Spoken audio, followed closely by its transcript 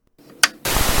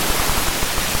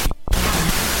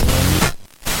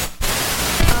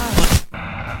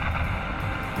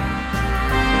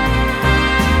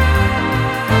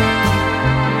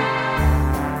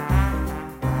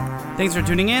Thanks for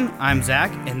tuning in. I'm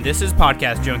Zach, and this is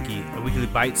Podcast Junkie, a weekly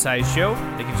bite-sized show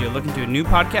that gives you a look into a new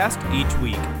podcast each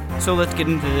week. So let's get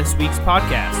into this week's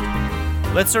podcast.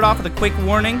 Let's start off with a quick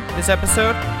warning this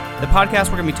episode. The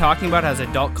podcast we're going to be talking about has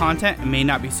adult content and may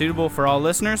not be suitable for all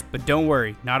listeners, but don't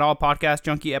worry, not all Podcast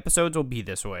Junkie episodes will be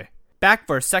this way. Back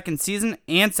for a second season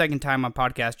and second time on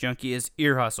Podcast Junkie is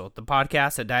Ear Hustle, the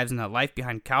podcast that dives into the life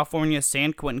behind California's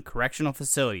San Quentin Correctional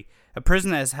Facility, a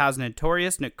prison that has housed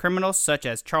notorious criminals such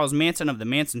as Charles Manson of the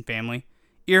Manson family.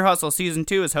 Ear Hustle Season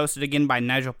 2 is hosted again by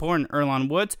Nigel Poor and Earlonne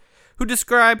Woods, who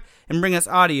describe and bring us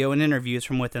audio and interviews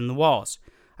from within the walls.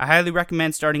 I highly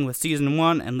recommend starting with Season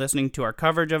 1 and listening to our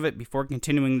coverage of it before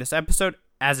continuing this episode,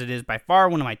 as it is by far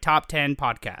one of my top 10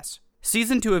 podcasts.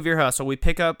 Season 2 of Ear Hustle, we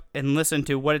pick up and listen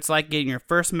to what it's like getting your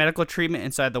first medical treatment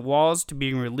inside the walls to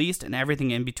being released and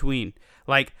everything in between.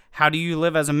 Like, how do you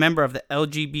live as a member of the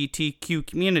LGBTQ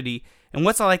community, and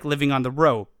what's it like living on the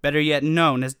row, better yet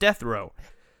known as Death Row?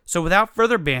 So without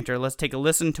further banter, let's take a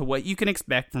listen to what you can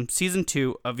expect from Season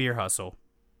 2 of Ear Hustle.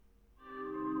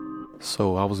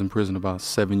 So I was in prison about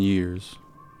 7 years,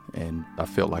 and I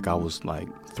felt like I was,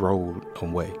 thrown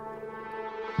away.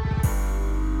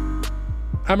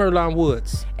 I'm Earlonne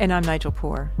Woods. And I'm Nigel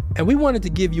Poor. And we wanted to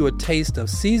give you a taste of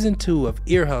Season 2 of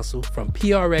Ear Hustle from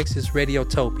PRX's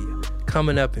Radiotopia,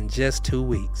 coming up in just 2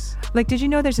 weeks. Did you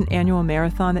know there's an annual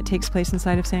marathon that takes place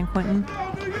inside of San Quentin?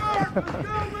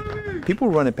 People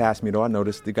running past me, though. I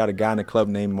noticed they got a guy in the club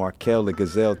named Markel the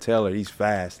Gazelle Taylor. He's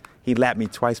fast. He lapped me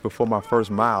twice before my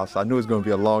first mile, so I knew it was going to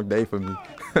be a long day for me.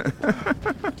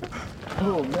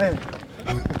 Oh, man.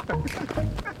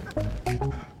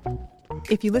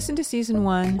 If you listen to Season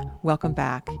 1, welcome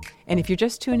back. And if you're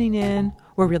just tuning in,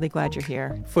 we're really glad you're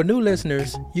here. For new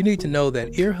listeners, you need to know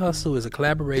that Ear Hustle is a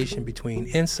collaboration between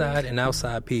inside and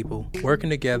outside people working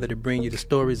together to bring you the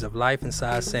stories of life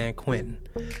inside San Quentin.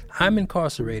 I'm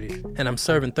incarcerated, and I'm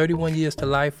serving 31 years to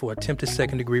life for attempted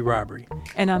second-degree robbery.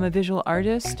 And I'm a visual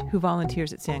artist who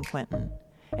volunteers at San Quentin.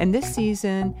 And this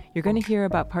season, you're going to hear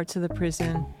about parts of the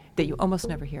prison that you almost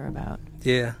never hear about.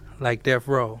 Yeah, like Death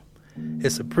Row.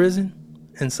 It's a prison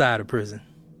inside a prison.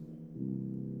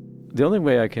 The only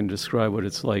way I can describe what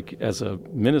it's like as a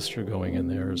minister going in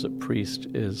there, as a priest,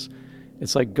 is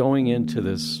it's like going into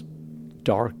this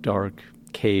dark, dark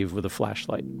cave with a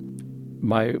flashlight.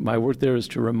 My work there is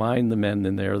to remind the men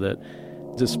in there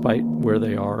that despite where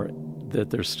they are, that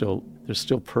there's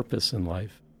still purpose in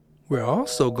life. We're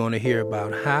also going to hear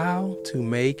about how to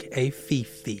make a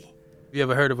fifi. You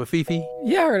ever heard of a fifi?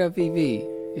 Yeah, I heard of fifi.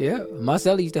 Yeah, my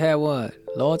celly used to have one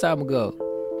a long time ago.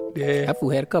 Yeah. That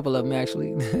fool had a couple of them,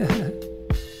 actually.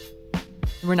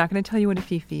 We're not going to tell you what a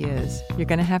fifi is. You're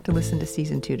going to have to listen to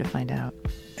Season 2 to find out.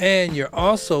 And you're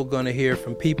also going to hear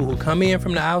from people who come in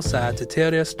from the outside to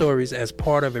tell their stories as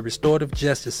part of a restorative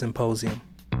justice symposium.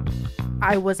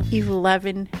 I was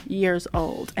 11 years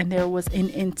old, and there was an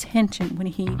intention when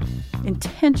he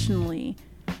intentionally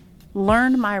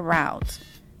learned my routes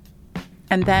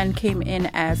and then came in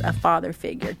as a father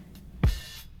figure.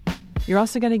 You're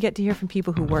also going to get to hear from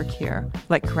people who work here,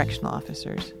 like correctional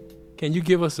officers. Can you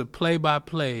give us a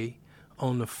play-by-play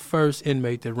on the first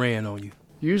inmate that ran on you?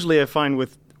 Usually I find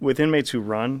with inmates who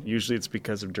run, usually it's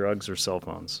because of drugs or cell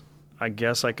phones. I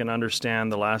guess I can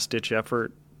understand the last-ditch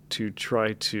effort to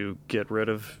try to get rid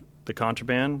of the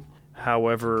contraband.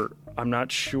 However, I'm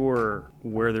not sure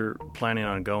where they're planning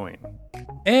on going.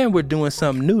 And we're doing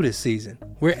something new this season.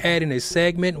 We're adding a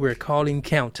segment we're calling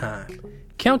Count Time.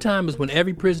 Count time is when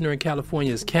every prisoner in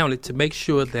California is counted to make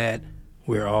sure that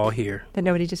we're all here. That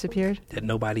nobody disappeared? That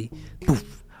nobody,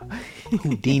 poof,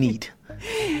 Houdini'd.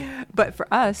 But for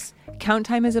us, Count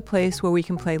Time is a place where we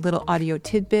can play little audio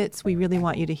tidbits we really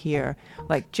want you to hear,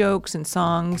 like jokes and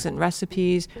songs and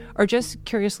recipes, or just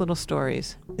curious little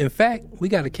stories. In fact, we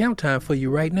got a count time for you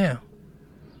right now.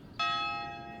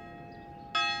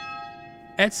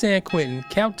 At San Quentin,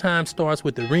 count time starts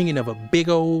with the ringing of a big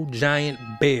old giant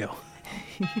bell.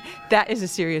 That is a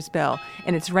serious bell,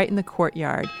 and it's right in the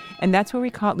courtyard. And that's where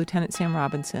we caught Lieutenant Sam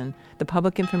Robinson, the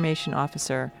public information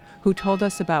officer, who told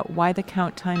us about why the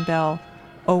count time bell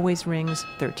always rings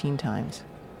 13 times.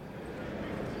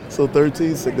 So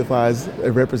 13 signifies, it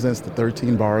represents the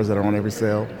 13 bars that are on every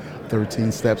cell,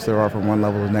 13 steps there are from one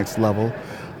level to the next level.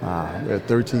 There are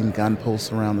 13 gun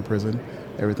posts around the prison.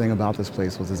 Everything about this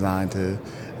place was designed to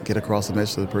get across the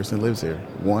message to the person that lives here.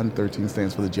 1, 13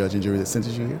 stands for the judge and jury that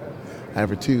sentenced you here.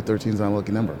 However, 2, 13 is an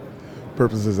unlucky number.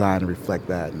 Purpose is designed to reflect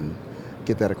that and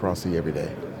get that across to you every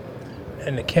day.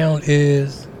 And the count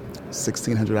is?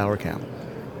 1,600-hour count.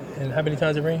 And how many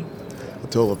times it ring? A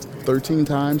total of 13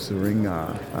 times to ring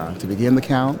to begin the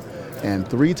count, and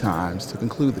 3 times to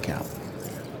conclude the count.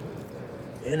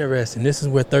 Interesting. This is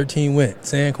where 13 went,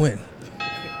 San Quentin.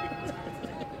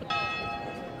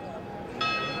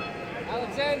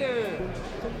 Alexander!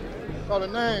 Call the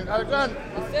name, Alexander.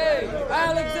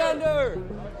 Alexander!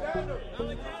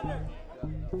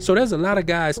 So there's a lot of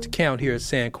guys to count here at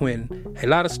San Quentin, a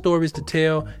lot of stories to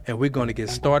tell, and we're going to get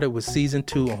started with Season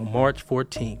 2 on March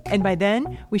 14th. And by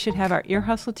then, we should have our Ear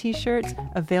Hustle t-shirts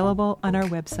available on our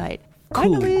website.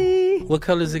 Cool. Finally! What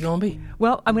color is it going to be?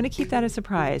 Well, I'm going to keep that a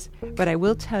surprise, but I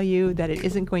will tell you that it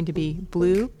isn't going to be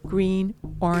blue, green,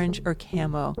 orange, or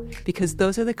camo, because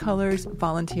those are the colors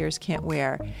volunteers can't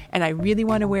wear. And I really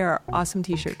want to wear our awesome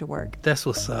t-shirt to work. That's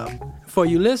what's up. For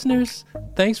you listeners,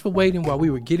 thanks for waiting while we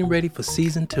were getting ready for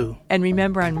Season 2. And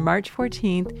remember, on March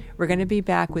 14th, we're going to be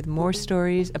back with more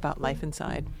stories about life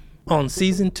inside. On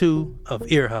Season 2 of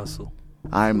Ear Hustle.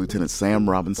 I am Lieutenant Sam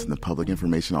Robinson, the Public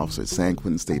Information Officer at San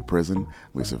Quentin State Prison.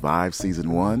 We survived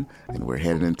Season 1, and we're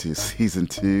headed into Season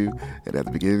 2. And at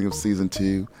the beginning of Season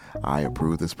 2, I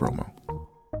approve this promo.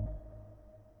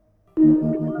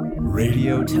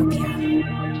 Radiotopia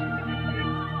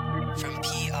from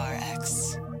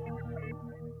PRX.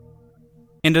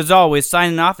 And as always,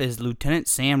 signing off is Lieutenant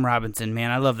Sam Robinson. Man,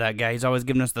 I love that guy. He's always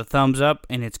giving us the thumbs up,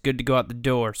 and it's good to go out the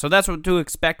door. So that's what to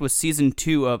expect with Season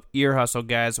 2 of Ear Hustle,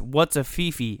 guys. What's a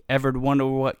Fifi? Ever wonder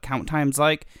what count time's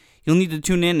like? You'll need to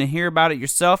tune in and hear about it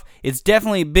yourself. It's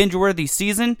definitely a binge-worthy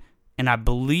season, and I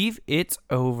believe it's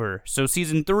over. So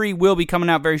Season 3 will be coming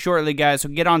out very shortly, guys. So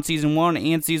get on Season 1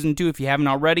 and Season 2 if you haven't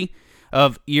already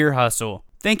of Ear Hustle.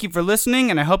 Thank you for listening,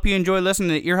 and I hope you enjoy listening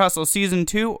to Ear Hustle Season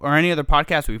 2 or any other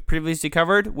podcast we've previously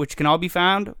covered, which can all be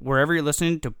found wherever you're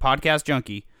listening to Podcast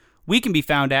Junkie. We can be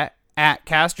found at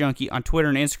Cast Junkie on Twitter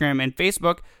and Instagram and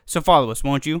Facebook, so follow us,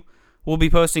 won't you? We'll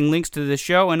be posting links to this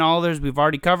show and all others we've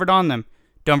already covered on them.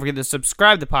 Don't forget to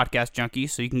subscribe to Podcast Junkie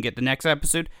so you can get the next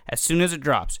episode as soon as it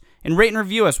drops. And rate and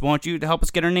review us, won't you, to help us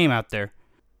get our name out there.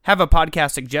 Have a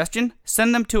podcast suggestion?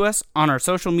 Send them to us on our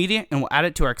social media and we'll add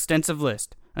it to our extensive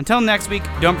list. Until next week,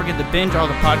 don't forget to binge all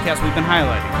the podcasts we've been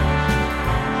highlighting.